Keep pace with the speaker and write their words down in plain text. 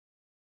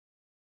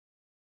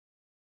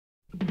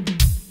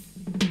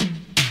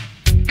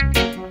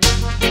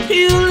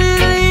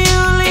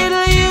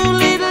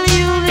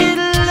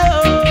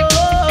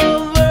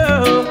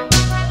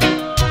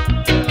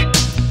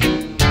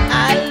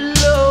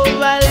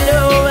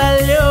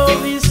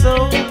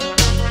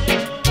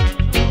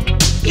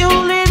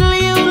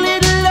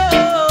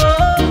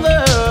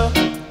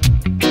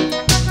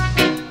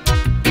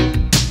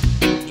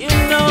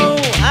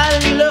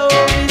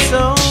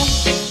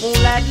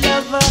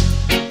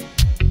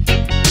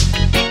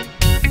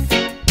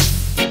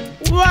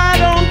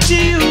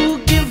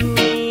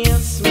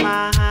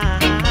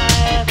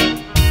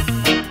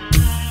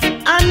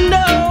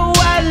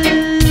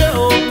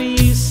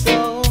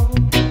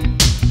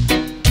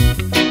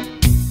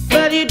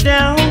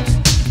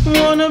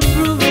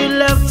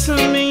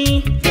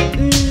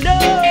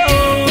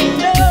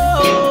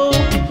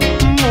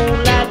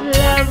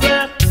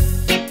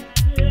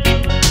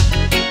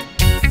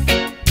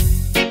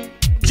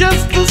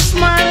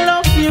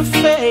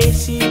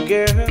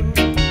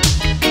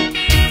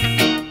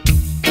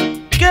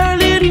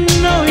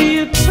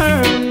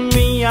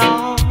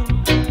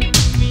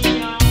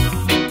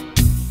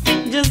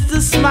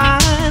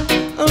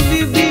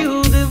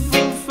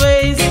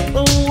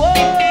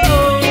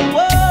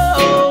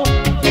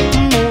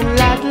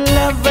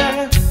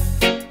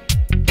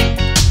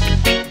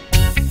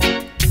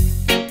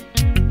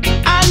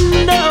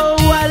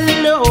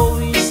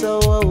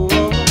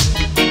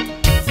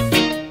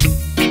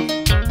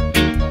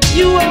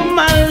you're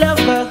my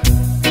lover,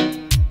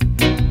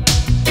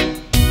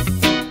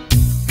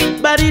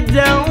 but you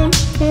don't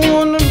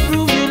wanna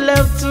prove your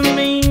love to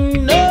me.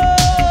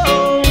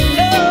 No,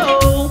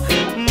 no,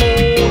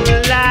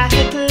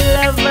 moonlight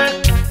lover.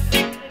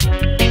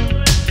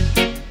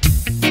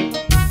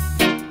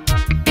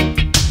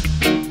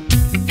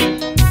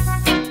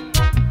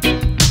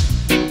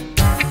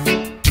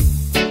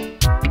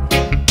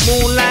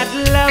 Moonlight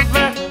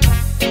lover.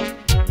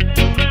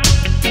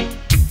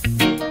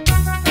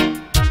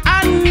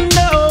 I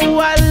know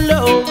I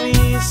love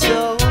you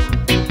so.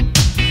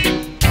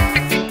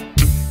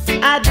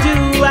 I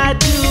do, I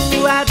do,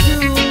 I do.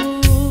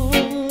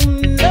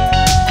 No,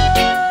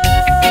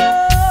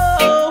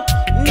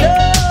 no.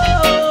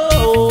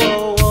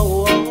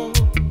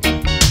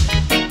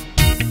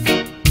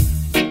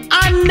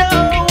 I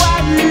know I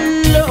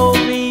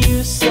love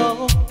you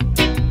so,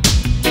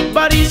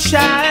 but it's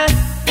shy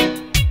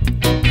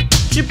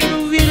to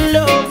prove your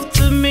love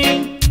to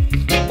me.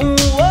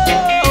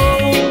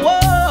 Whoa,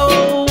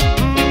 whoa,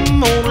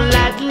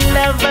 moonlight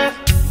lover.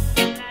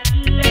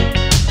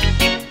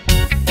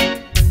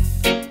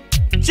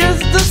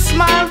 Just a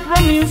smile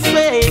from your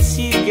face,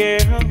 you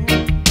girl.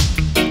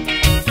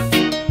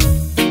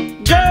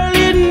 Girl,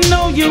 you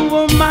know you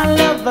were my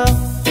lover,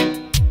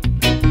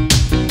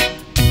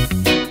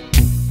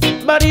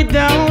 but you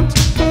don't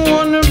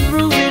wanna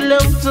prove your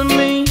love to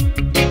me.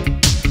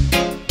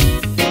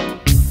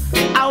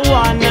 I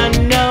wanna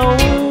know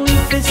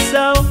if it's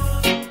so.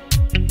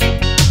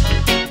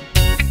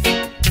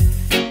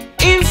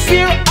 If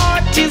your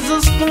heart is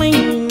as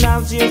clean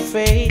as your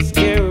face,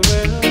 girl.